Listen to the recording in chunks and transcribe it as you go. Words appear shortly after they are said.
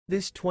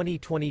This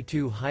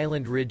 2022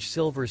 Highland Ridge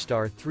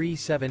Silverstar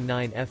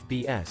 379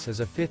 FBS is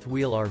a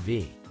fifth-wheel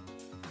RV.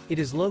 It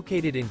is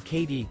located in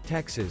Katy,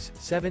 Texas,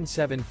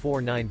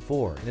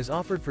 77494 and is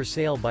offered for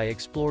sale by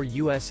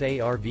ExploreUSA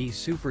RV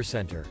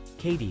Supercenter,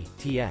 Katy,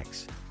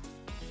 TX.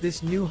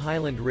 This new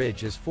Highland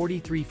Ridge is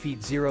 43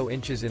 feet 0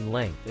 inches in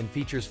length and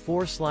features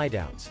 4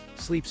 slideouts,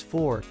 sleeps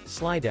 4,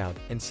 slideout,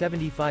 and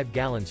 75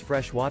 gallons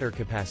fresh water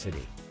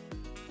capacity.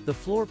 The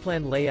floor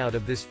plan layout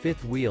of this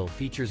fifth wheel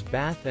features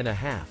bath and a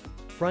half,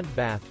 front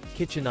bath,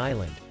 kitchen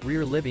island,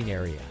 rear living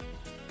area.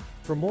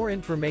 For more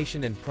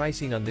information and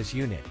pricing on this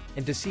unit,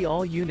 and to see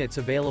all units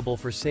available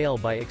for sale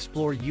by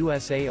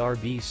ExploreUSA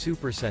RV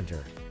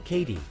Supercenter,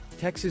 Katy,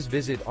 Texas,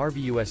 visit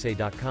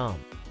RVUSA.com.